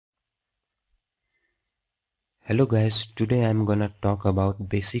Hello guys, today I'm gonna talk about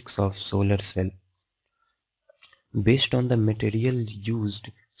basics of solar cell. Based on the material used,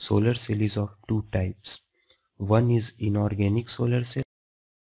 solar cell is of two types. One is inorganic solar cell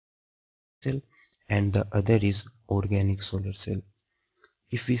and the other is organic solar cell.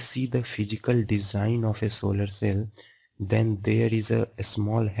 If we see the physical design of a solar cell, then there is a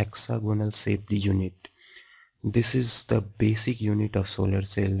small hexagonal shaped unit. This is the basic unit of solar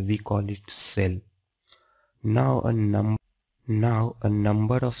cell. We call it cell. Now a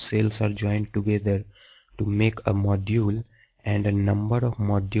number of cells are joined together to make a module, and a number of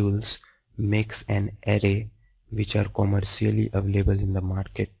modules makes an array which are commercially available in the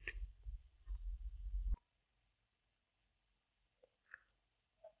market.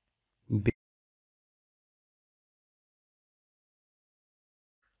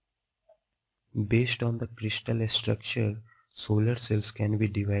 Based on the crystal structure, solar cells can be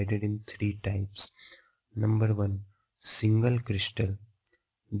divided in three types. Number 1. Single crystal.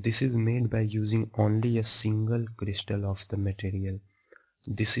 This is made by using only a single crystal of the material.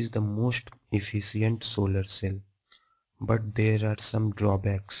 This is the most efficient solar cell. But there are some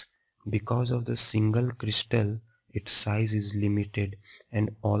drawbacks. Because of the single crystal, its size is limited,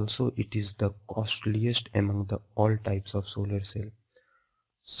 and also it is the costliest among the all types of solar cell.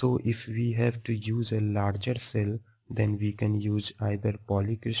 So if we have to use a larger cell, then we can use either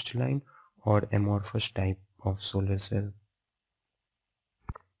polycrystalline or amorphous type of solar cell.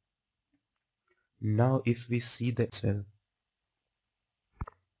 Now if we see the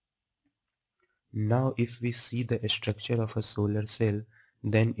structure of a solar cell,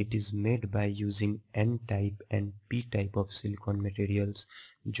 then it is made by using N-type and P-type of silicon materials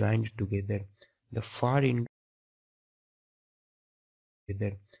joined together. The far end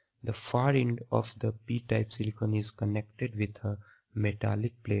of the P-type silicon is connected with a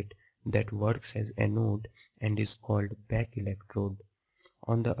metallic plate that works as anode and is called back electrode.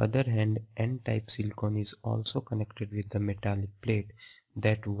 On the other hand, N-type silicon is also connected with the metallic plate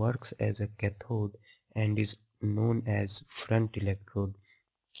that works as a cathode and is known as front electrode.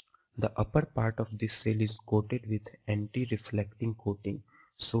 The upper part of this cell is coated with anti-reflecting coating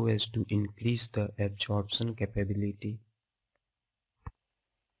so as to increase the absorption capability.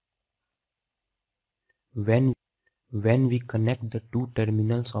 When we connect the two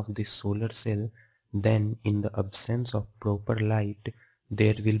terminals of this solar cell, then in the absence of proper light,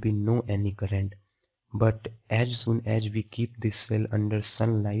 there will be no any current. But as soon as we keep this cell under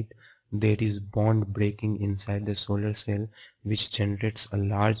sunlight, there is bond breaking inside the solar cell, which generates a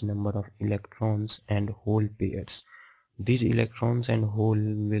large number of electrons and hole pairs. These electrons and hole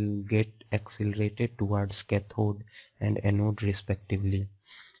will get accelerated towards cathode and anode respectively,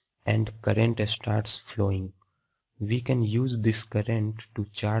 and current starts flowing. We can use this current to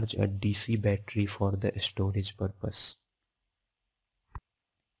charge a DC battery for the storage purpose.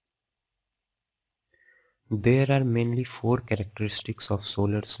 There are mainly four characteristics of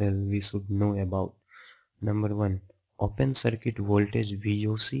solar cell we should know about. Number 1. Open circuit voltage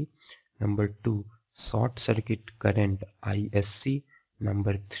VOC. Number 2. Short circuit current ISC.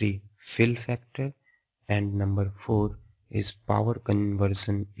 Number 3. Fill factor. And number 4 is power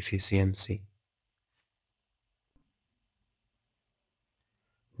conversion efficiency.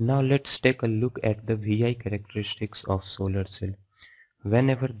 Now let's take a look at the VI characteristics of solar cell.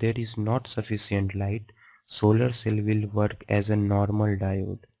 Whenever there is not sufficient light, solar cell will work as a normal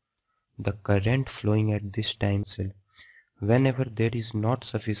diode. The current flowing at this time whenever there is not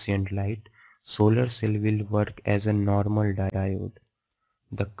sufficient light, solar cell will work as a normal diode.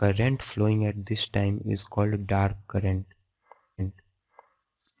 The current flowing at this time is called dark current.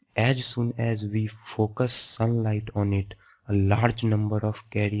 As soon as we focus sunlight on it, a large number of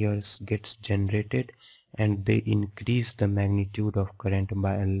carriers gets generated and they increase the magnitude of current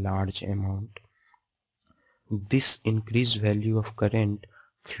by a large amount. This increased value of current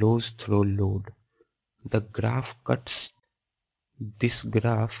flows through load. This graph cuts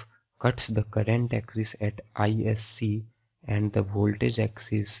the current axis at ISC and the voltage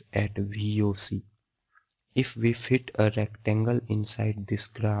axis at VOC. If we fit a rectangle inside this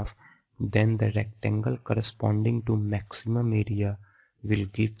graph, then the rectangle corresponding to maximum area will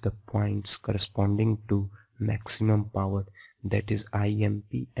give the points corresponding to maximum power, that is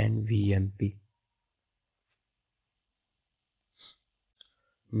IMP and VMP.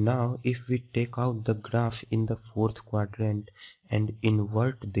 Now if we take out the graph in the fourth quadrant and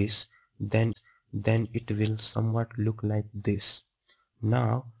invert this, then it will somewhat look like this.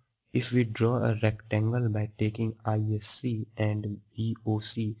 Now if we draw a rectangle by taking ISC and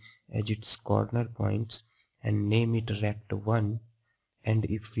VOC as its corner points and name it rect 1, and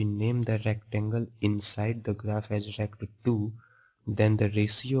if we name the rectangle inside the graph as rect2, then the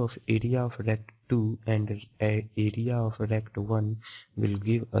ratio of area of rect2 and area of rect1 will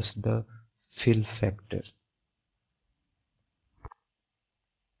give us the fill factor.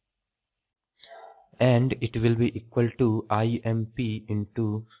 And it will be equal to IMP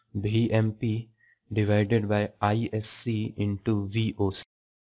into VMP divided by ISC into VOC.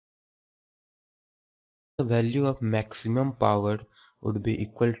 The value of maximum power would be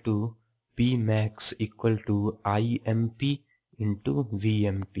equal to P max equal to IMP into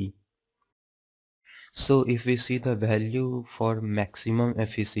VMP. So if we see the value for maximum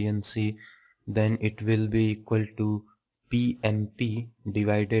efficiency, then it will be equal to PMP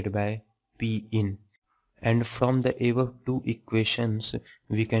divided by Pin. And from the above two equations,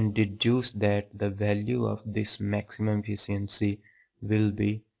 we can deduce that the value of this maximum efficiency will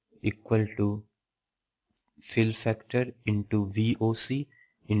be equal to fill factor into VOC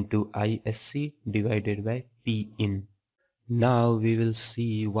into ISC divided by Pin. Now we will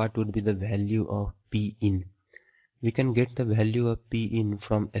see what would be the value of Pin. We can get the value of Pin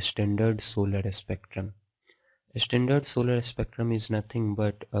from a standard solar spectrum. A standard solar spectrum is nothing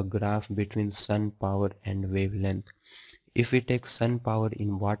but a graph between sun power and wavelength. If we take sun power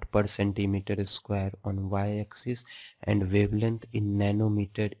in watt per centimeter square on y-axis and wavelength in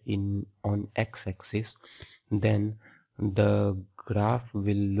nanometer on x-axis, then the graph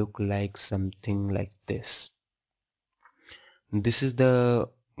will look like something like this. This is the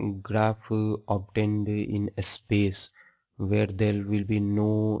graph obtained in space where there will be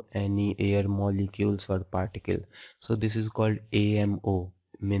no any air molecules or particle. So this is called AMO,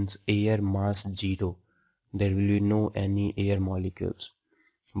 means air mass 0. There will be no any air molecules.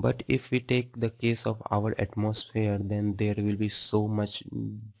 But if we take the case of our atmosphere, then there will be so much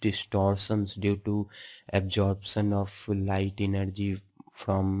distortions due to absorption of light energy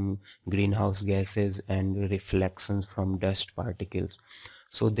from greenhouse gases and reflections from dust particles.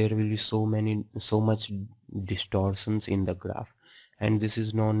 So there will be so much distortions in the graph, and this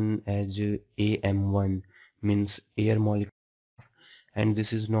is known as AM1, means air molecule, and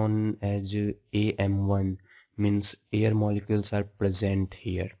this is known as AM1, means air molecules are present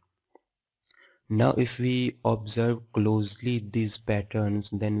here. Now if we observe closely these patterns,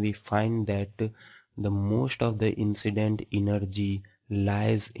 then we find that the most of the incident energy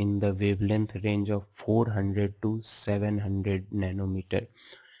lies in the wavelength range of 400 to 700 nanometer,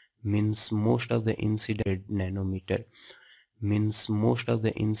 means most of the incident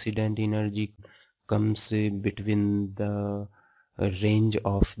energy comes between the range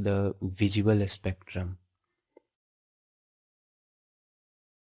of the visible spectrum.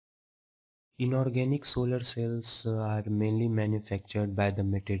 Inorganic solar cells are mainly manufactured by the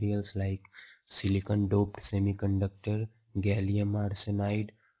materials like silicon doped semiconductor, gallium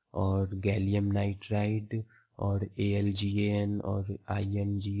arsenide or gallium nitride or AlGaN or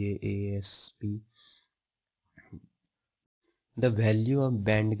InGaAsP. The value of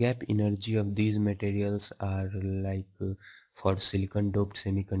band gap energy of these materials are like for silicon doped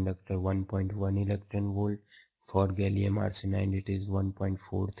semiconductor 1.1 electron volt, for gallium arsenide it is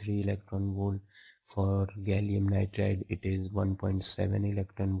 1.43 electron volt, for gallium nitride it is 1.7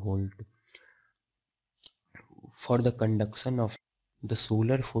 electron volt. For the conduction of the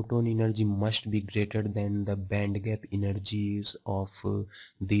solar photon energy must be greater than the band gap energies of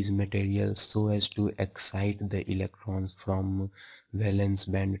these materials so as to excite the electrons from valence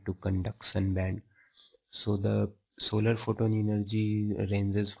band to conduction band. So the solar photon energy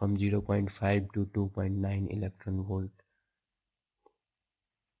ranges from 0.5 to 2.9 electron volt.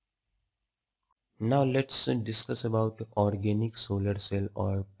 Now let's discuss about organic solar cell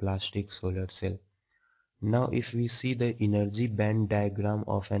or plastic solar cell. Now if we see the energy band diagram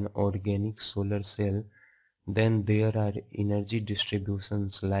of an organic solar cell, then there are energy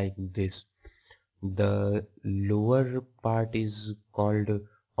distributions like this. The lower part is called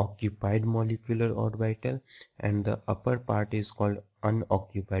occupied molecular orbital and the upper part is called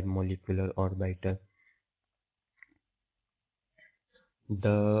unoccupied molecular orbital.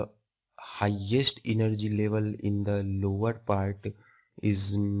 The highest energy level in the lower part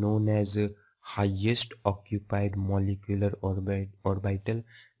is known as highest occupied molecular orbital,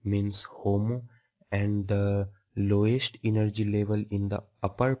 means HOMO, and the lowest energy level in the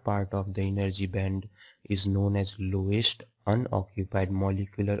upper part of the energy band is known as lowest unoccupied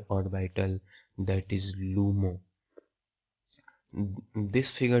molecular orbital, that is LUMO.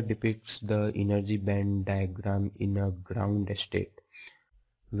 This figure depicts the energy band diagram in a ground state.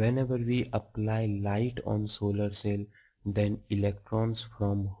 Whenever we apply light on solar cell, then electrons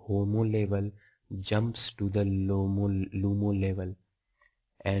from HOMO level jumps to the LUMO level.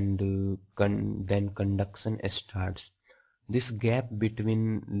 and then conduction starts. This gap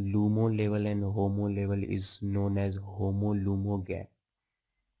between LUMO level and HOMO level is known as HOMO-LUMO gap.